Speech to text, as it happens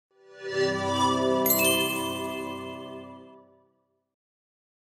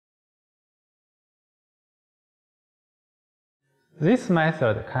This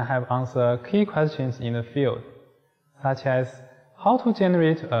method can help answer key questions in the field, such as how to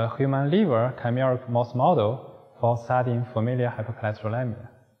generate a human liver chimeric mouse model for studying familial hypercholesterolemia.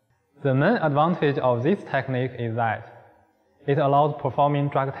 The main advantage of this technique is that it allows performing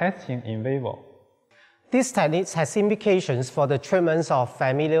drug testing in vivo. This technique has implications for the treatment of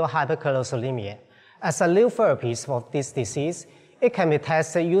familial hypercholesterolemia. As a new therapy for this disease, it can be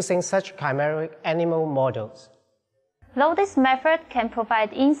tested using such chimeric animal models. Though this method can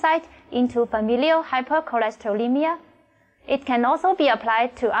provide insight into familial hypercholesterolemia, it can also be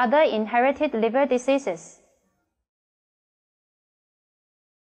applied to other inherited liver diseases.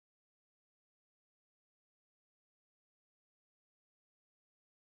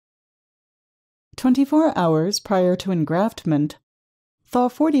 "24 hours prior to engraftment, thaw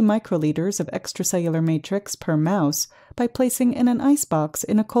 40 microliters of extracellular matrix per mouse by placing in an icebox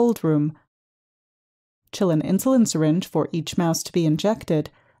in a cold room. Chill an insulin syringe for each mouse to be injected,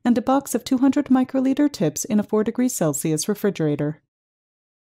 and a box of 200 microliter tips in a 4 degrees Celsius refrigerator.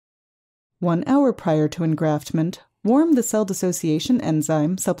 1 hour prior to engraftment, warm the cell dissociation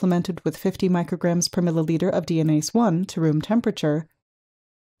enzyme supplemented with 50 micrograms per milliliter of DNase 1 to room temperature,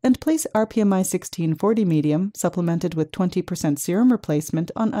 and place RPMI 1640 medium supplemented with 20% serum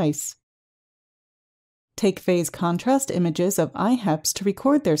replacement on ice. Take phase contrast images of IHEPs to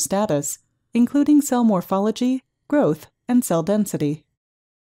record their status, including cell morphology, growth, and cell density.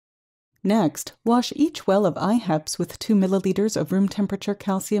 Next, wash each well of IHEPs with 2 milliliters of room temperature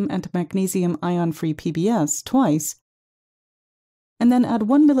calcium and magnesium ion-free PBS twice, and then add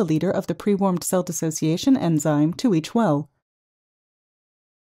 1 milliliter of the pre-warmed cell dissociation enzyme to each well.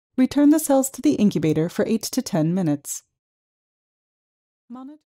 Return the cells to the incubator for 8 to 10 minutes.